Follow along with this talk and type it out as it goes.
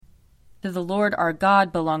To the Lord our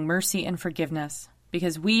God belong mercy and forgiveness,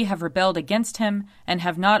 because we have rebelled against him and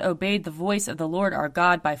have not obeyed the voice of the Lord our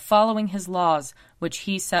God by following his laws, which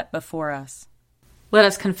he set before us. Let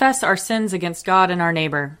us confess our sins against God and our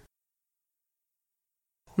neighbor.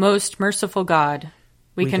 Most merciful God,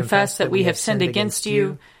 we confess that we have sinned against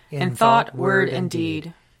you in thought, word, and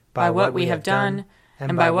deed, by what we have done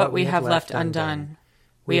and by what we have left undone.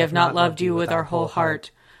 We have not loved you with our whole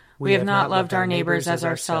heart. We have not loved our neighbors as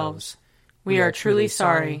ourselves. We are truly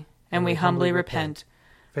sorry, and we humbly repent.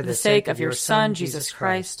 For the sake of your Son, Jesus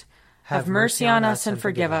Christ, have mercy on us and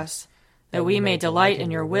forgive us, that we may delight in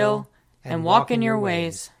your will and walk in your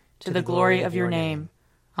ways, to the glory of your name.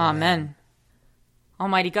 Amen.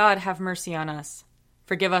 Almighty God, have mercy on us.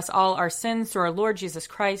 Forgive us all our sins through our Lord Jesus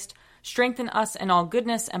Christ. Strengthen us in all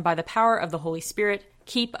goodness, and by the power of the Holy Spirit,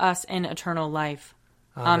 keep us in eternal life.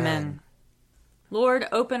 Amen. Lord,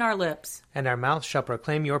 open our lips, and our mouth shall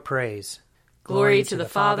proclaim your praise. Glory to the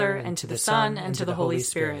Father, and to the Son, and to the Holy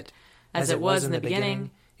Spirit, as it was in the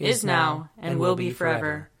beginning, is now, and will be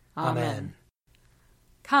forever. Amen.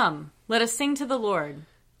 Come, let us sing to the Lord.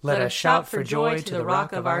 Let us shout for joy to the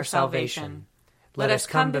rock of our salvation. Let us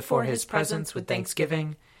come before his presence with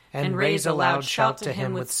thanksgiving, and raise a loud shout to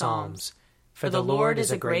him with psalms. For the Lord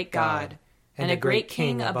is a great God, and a great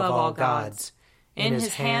King above all gods. In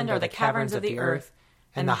his hand are the caverns of the earth,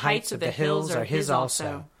 and the heights of the hills are his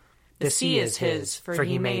also. The sea is his, for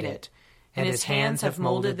he made it, and his hands have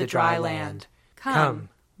molded the dry land. Come,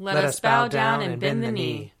 let us bow down and bend the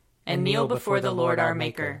knee, and kneel before the Lord our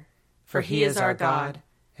Maker. For he is our God,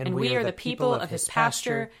 and we are the people of his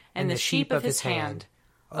pasture and the sheep of his hand.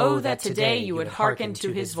 Oh, that today you would hearken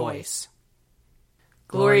to his voice.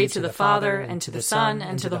 Glory to the Father, and to the Son,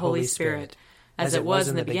 and to the Holy Spirit, as it was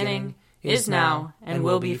in the beginning, is now, and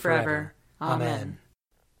will be forever. Amen.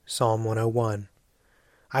 Psalm 101.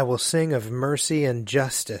 I will sing of mercy and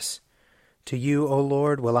justice. To you, O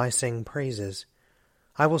Lord, will I sing praises.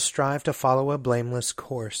 I will strive to follow a blameless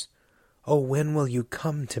course. O when will you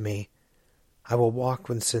come to me? I will walk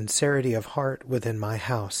with sincerity of heart within my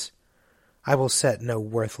house. I will set no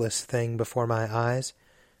worthless thing before my eyes.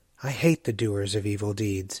 I hate the doers of evil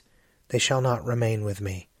deeds. They shall not remain with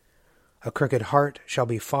me. A crooked heart shall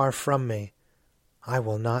be far from me. I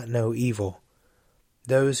will not know evil.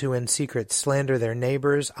 Those who in secret slander their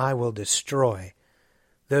neighbors I will destroy.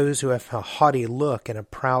 Those who have a haughty look and a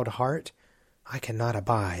proud heart I cannot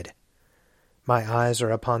abide. My eyes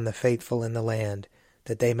are upon the faithful in the land,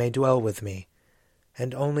 that they may dwell with me.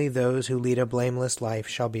 And only those who lead a blameless life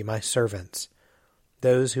shall be my servants.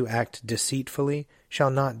 Those who act deceitfully shall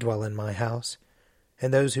not dwell in my house,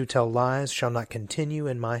 and those who tell lies shall not continue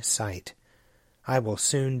in my sight. I will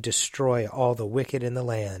soon destroy all the wicked in the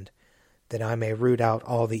land, that I may root out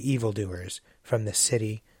all the evildoers from the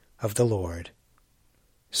city of the Lord.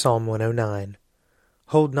 Psalm 109.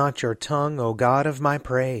 Hold not your tongue, O God of my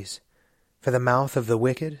praise. For the mouth of the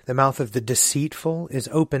wicked, the mouth of the deceitful, is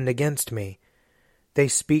opened against me. They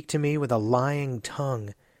speak to me with a lying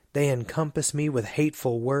tongue. They encompass me with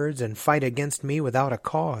hateful words and fight against me without a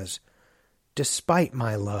cause. Despite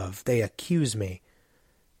my love, they accuse me.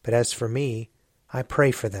 But as for me, I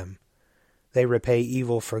pray for them. They repay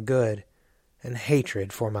evil for good, and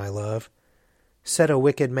hatred for my love. Set a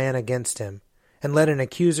wicked man against him, and let an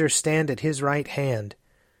accuser stand at his right hand.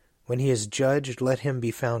 When he is judged, let him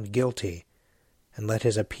be found guilty, and let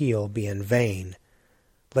his appeal be in vain.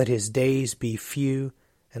 Let his days be few,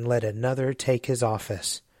 and let another take his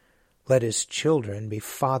office. Let his children be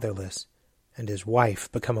fatherless, and his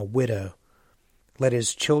wife become a widow. Let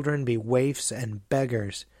his children be waifs and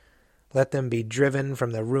beggars. Let them be driven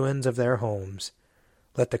from the ruins of their homes.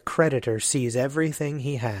 Let the creditor seize everything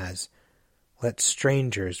he has. Let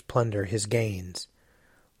strangers plunder his gains.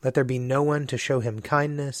 Let there be no one to show him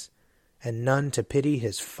kindness, and none to pity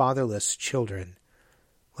his fatherless children.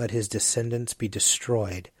 Let his descendants be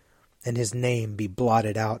destroyed, and his name be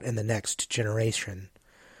blotted out in the next generation.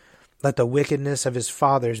 Let the wickedness of his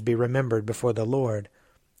fathers be remembered before the Lord,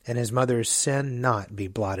 and his mother's sin not be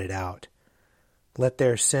blotted out. Let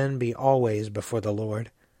their sin be always before the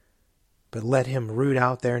Lord, but let him root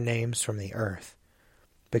out their names from the earth,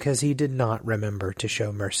 because he did not remember to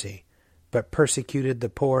show mercy, but persecuted the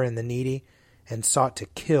poor and the needy, and sought to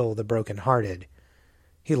kill the broken-hearted.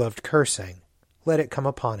 He loved cursing. Let it come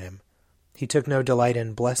upon him. He took no delight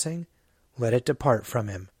in blessing. Let it depart from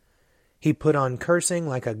him. He put on cursing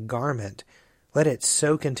like a garment. Let it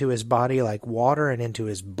soak into his body like water, and into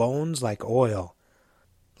his bones like oil.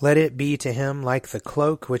 Let it be to him like the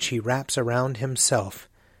cloak which he wraps around himself,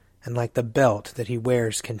 and like the belt that he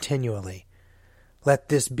wears continually. Let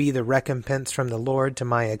this be the recompense from the Lord to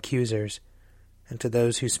my accusers, and to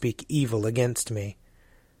those who speak evil against me.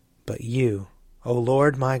 But you, O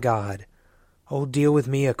Lord my God, deal with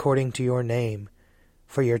me according to your name.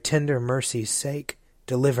 For your tender mercy's sake,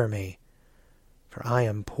 deliver me. For I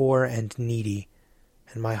am poor and needy,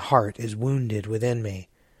 and my heart is wounded within me.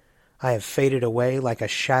 I have faded away like a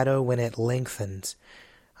shadow when it lengthens.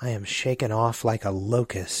 I am shaken off like a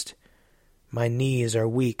locust. My knees are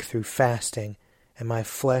weak through fasting, and my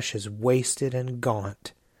flesh is wasted and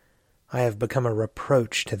gaunt. I have become a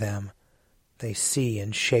reproach to them. They see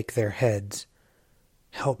and shake their heads.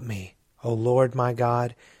 Help me, O Lord my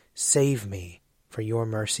God, save me for your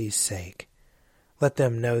mercy's sake. Let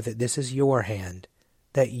them know that this is your hand,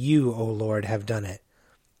 that you, O Lord, have done it.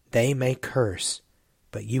 They may curse,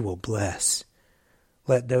 but you will bless.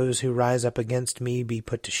 Let those who rise up against me be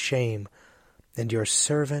put to shame, and your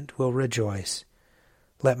servant will rejoice.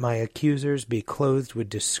 Let my accusers be clothed with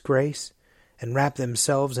disgrace, and wrap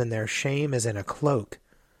themselves in their shame as in a cloak.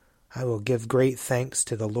 I will give great thanks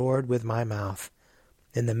to the Lord with my mouth.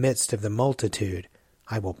 In the midst of the multitude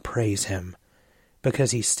I will praise him,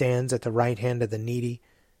 because he stands at the right hand of the needy,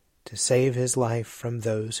 to save his life from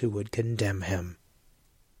those who would condemn him.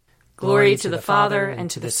 Glory to the Father,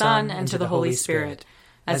 and to the Son, and to the Holy Spirit,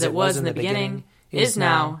 as it was in the beginning, is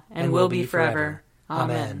now, and will be forever.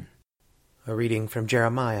 Amen. A reading from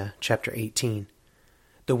Jeremiah, chapter 18.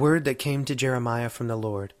 The word that came to Jeremiah from the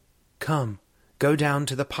Lord. Come, go down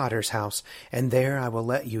to the potter's house, and there I will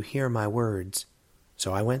let you hear my words.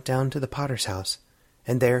 So I went down to the potter's house,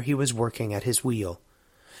 and there he was working at his wheel.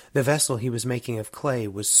 The vessel he was making of clay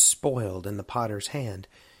was spoiled in the potter's hand,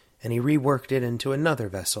 and he reworked it into another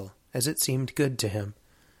vessel, as it seemed good to him.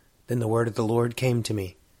 Then the word of the Lord came to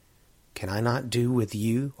me. Can I not do with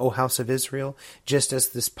you, O house of Israel, just as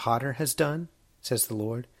this potter has done? Says the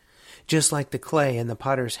Lord. Just like the clay in the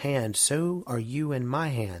potter's hand, so are you in my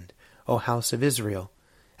hand, O house of Israel.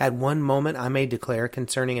 At one moment I may declare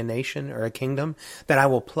concerning a nation or a kingdom that I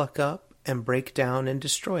will pluck up and break down and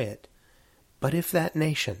destroy it. But if that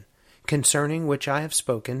nation, concerning which I have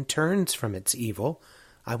spoken, turns from its evil,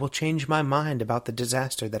 I will change my mind about the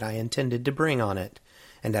disaster that I intended to bring on it.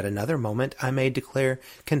 And at another moment I may declare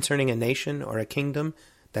concerning a nation or a kingdom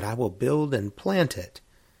that I will build and plant it.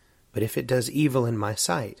 But if it does evil in my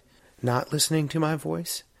sight, not listening to my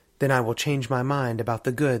voice, then I will change my mind about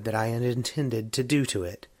the good that I had intended to do to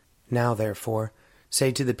it. Now therefore,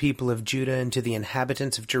 say to the people of Judah and to the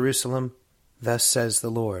inhabitants of Jerusalem, Thus says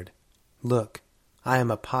the Lord, Look, I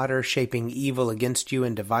am a potter shaping evil against you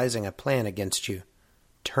and devising a plan against you.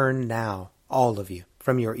 Turn now, all of you,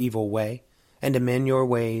 from your evil way, and amend your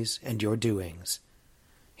ways and your doings.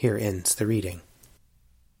 Here ends the reading.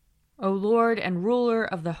 O Lord and ruler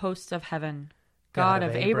of the hosts of heaven, God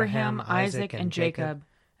of Abraham, Isaac, and Jacob,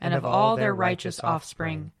 and of all their righteous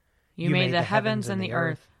offspring, you made the heavens and the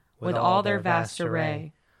earth, with all their vast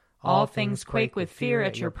array. All things quake with fear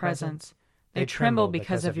at your presence. They tremble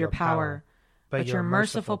because of your power. But your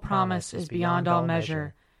merciful promise is beyond all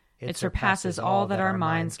measure. It surpasses all that our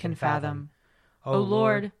minds can fathom. O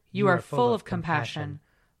Lord, you are full of compassion,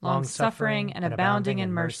 long-suffering and abounding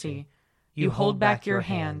in mercy. You hold back your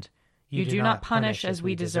hand. You do not punish as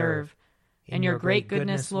we deserve. In your great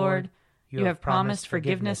goodness, Lord, you have promised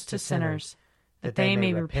forgiveness to sinners, that they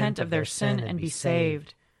may repent of their sin and be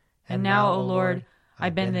saved. And now, O Lord, I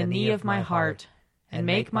bend the knee of my heart and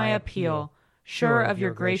make my appeal, sure of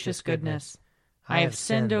your gracious goodness. I have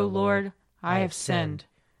sinned, O Lord, I have sinned,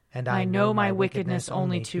 and I know my wickedness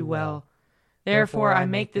only too well. Therefore I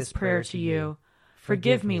make this prayer to you.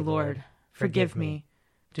 Forgive me, Lord, forgive me.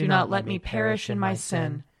 Do not let me perish in my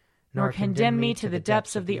sin, nor condemn me to the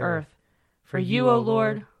depths of the earth. For you, O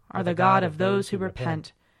Lord, are the God of those who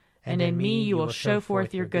repent, and in me you will show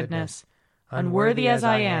forth your goodness. Unworthy as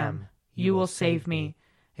I am, you will save me,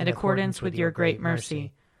 in accordance with your great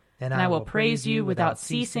mercy. And I will praise you without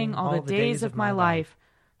ceasing all the days of my life.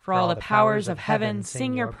 For all the powers of heaven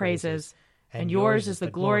sing your praises, and yours is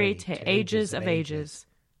the glory to ages of ages.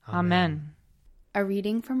 Amen. A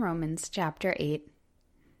reading from Romans chapter 8.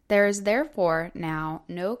 There is therefore now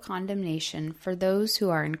no condemnation for those who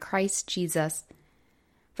are in Christ Jesus.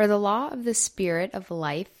 For the law of the Spirit of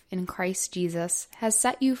life in Christ Jesus has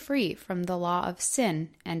set you free from the law of sin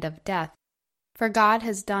and of death. For God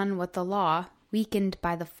has done what the law, weakened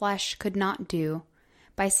by the flesh, could not do,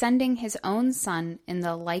 by sending his own Son in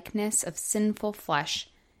the likeness of sinful flesh,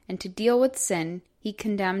 and to deal with sin, he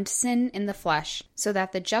condemned sin in the flesh, so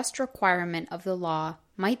that the just requirement of the law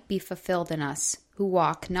might be fulfilled in us, who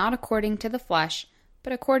walk not according to the flesh,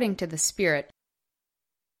 but according to the Spirit.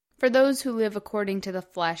 For those who live according to the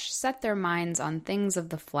flesh set their minds on things of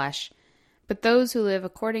the flesh, but those who live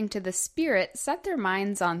according to the Spirit set their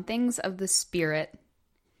minds on things of the Spirit.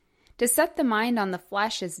 To set the mind on the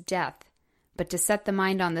flesh is death, but to set the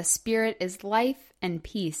mind on the Spirit is life and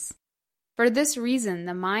peace. For this reason,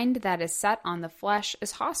 the mind that is set on the flesh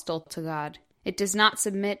is hostile to God. It does not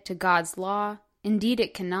submit to God's law. Indeed,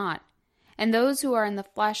 it cannot. And those who are in the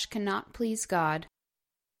flesh cannot please God.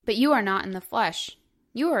 But you are not in the flesh.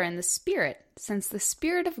 You are in the Spirit, since the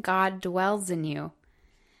Spirit of God dwells in you.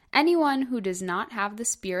 Anyone who does not have the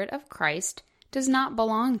Spirit of Christ does not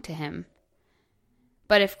belong to him.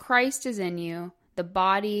 But if Christ is in you, the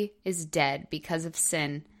body is dead because of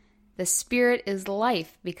sin. The Spirit is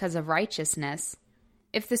life because of righteousness.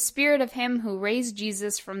 If the Spirit of him who raised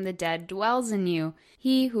Jesus from the dead dwells in you,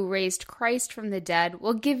 he who raised Christ from the dead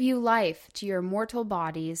will give you life to your mortal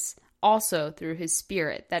bodies, also through his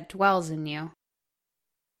Spirit that dwells in you.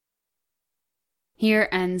 Here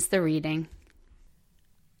ends the reading.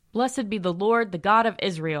 Blessed be the Lord, the God of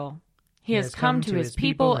Israel. He has come to his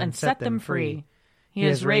people and set them free. He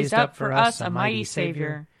has raised up for us a mighty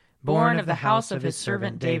Savior, born of the house of his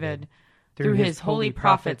servant David. Through his holy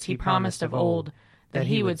prophets he promised of old that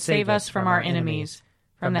he would save us from our enemies,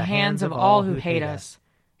 from the hands of all who hate us.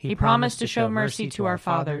 He promised to show mercy to our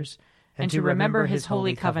fathers, and to remember his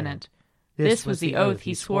holy covenant. This was the oath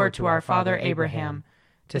he swore to our father Abraham,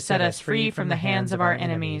 to set us free from the hands of our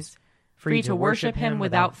enemies, free to worship him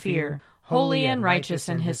without fear, holy and righteous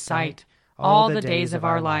in his sight, all the days of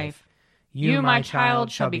our life. You, my child,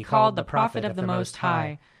 shall be called the prophet of the Most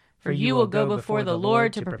High, for you will go before the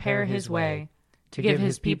Lord to prepare his way, to give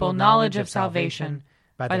his people knowledge of salvation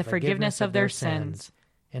by the forgiveness of their sins.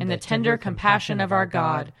 In the tender compassion of our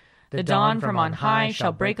God, the dawn from on high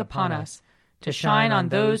shall break upon us, to shine on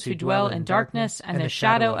those who dwell in darkness and the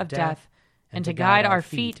shadow of death, and to guide our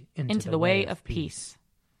feet into the way of peace.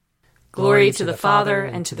 Glory to the Father,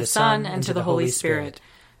 and to the Son, and to the Holy Spirit,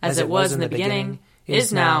 as it was in the beginning,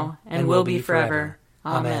 is now, and will be forever.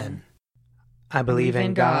 Amen. I believe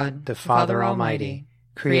in God, the Father Almighty,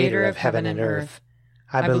 creator of heaven and earth.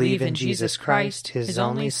 I believe in Jesus Christ, his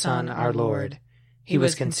only Son, our Lord. He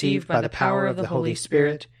was conceived by the power of the Holy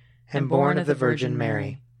Spirit and born of the Virgin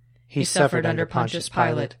Mary. He suffered under Pontius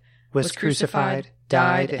Pilate, was crucified,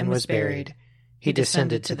 died, and was buried. He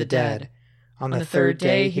descended to the dead. On the third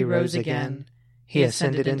day he rose again. He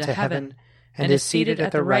ascended into heaven and is seated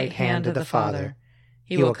at the right hand of the Father.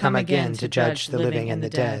 He will come again to judge the living and the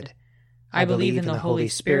dead. I believe in the Holy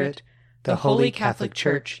Spirit, the Holy Catholic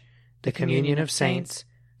Church, the communion of saints,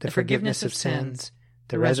 the forgiveness of sins,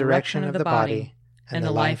 the resurrection of the body, and the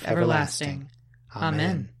life everlasting.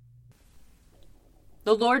 Amen.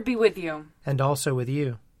 The Lord be with you. And also with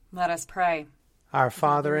you. Let us pray. Our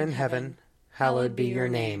Father in heaven, hallowed be your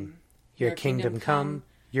name. Your kingdom come,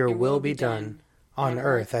 your will be done, on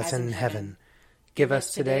earth as in heaven. Give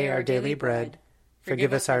us today our daily bread.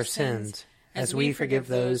 Forgive us our sins, as we forgive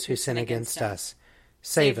those who sin against us.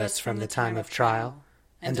 Save us from the time of trial,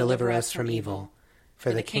 and deliver us from evil.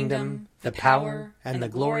 For the kingdom, the power, and the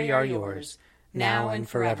glory are yours, now and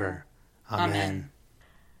forever. Amen.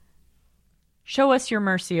 Show us your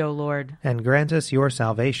mercy, O Lord. And grant us your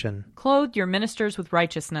salvation. Clothe your ministers with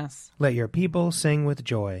righteousness. Let your people sing with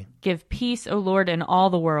joy. Give peace, O Lord, in all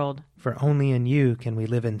the world. For only in you can we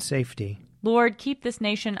live in safety. Lord, keep this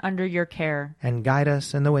nation under your care. And guide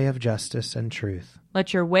us in the way of justice and truth.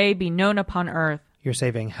 Let your way be known upon earth. Your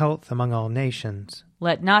saving health among all nations.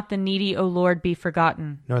 Let not the needy, O Lord, be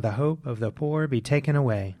forgotten. Nor the hope of the poor be taken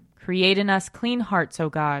away. Create in us clean hearts, O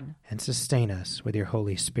God. And sustain us with your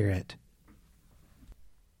Holy Spirit.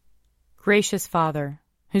 Gracious Father,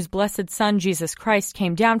 whose blessed Son Jesus Christ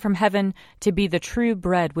came down from heaven to be the true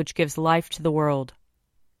bread which gives life to the world,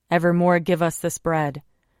 evermore give us this bread,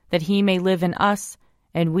 that he may live in us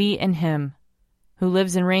and we in him, who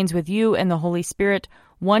lives and reigns with you and the Holy Spirit,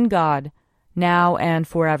 one God, now and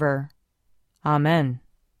forever. Amen.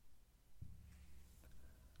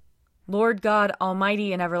 Lord God,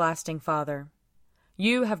 almighty and everlasting Father,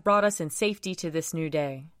 you have brought us in safety to this new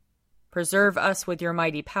day. Preserve us with your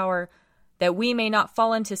mighty power, that we may not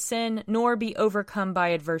fall into sin nor be overcome by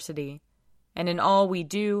adversity. And in all we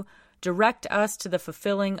do, direct us to the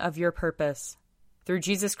fulfilling of your purpose. Through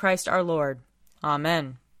Jesus Christ our Lord.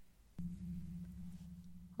 Amen.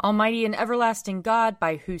 Almighty and everlasting God,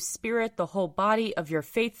 by whose Spirit the whole body of your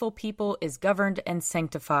faithful people is governed and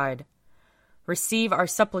sanctified, receive our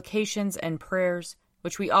supplications and prayers,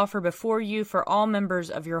 which we offer before you for all members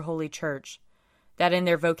of your holy church, that in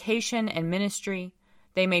their vocation and ministry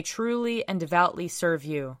they may truly and devoutly serve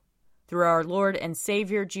you. Through our Lord and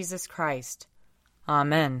Savior Jesus Christ.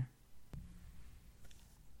 Amen.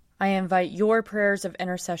 I invite your prayers of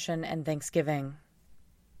intercession and thanksgiving.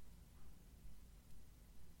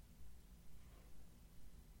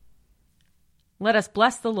 Let us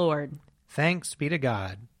bless the Lord. Thanks be to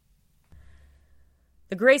God.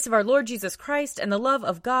 The grace of our Lord Jesus Christ and the love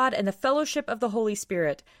of God and the fellowship of the Holy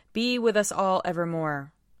Spirit be with us all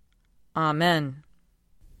evermore. Amen.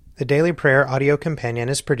 The Daily Prayer audio companion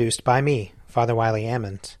is produced by me, Father Wiley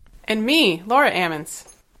Ammons. And me, Laura Ammons.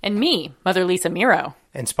 And me, Mother Lisa Miro.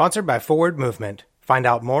 And sponsored by Forward Movement. Find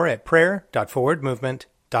out more at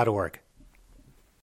prayer.forwardmovement.org.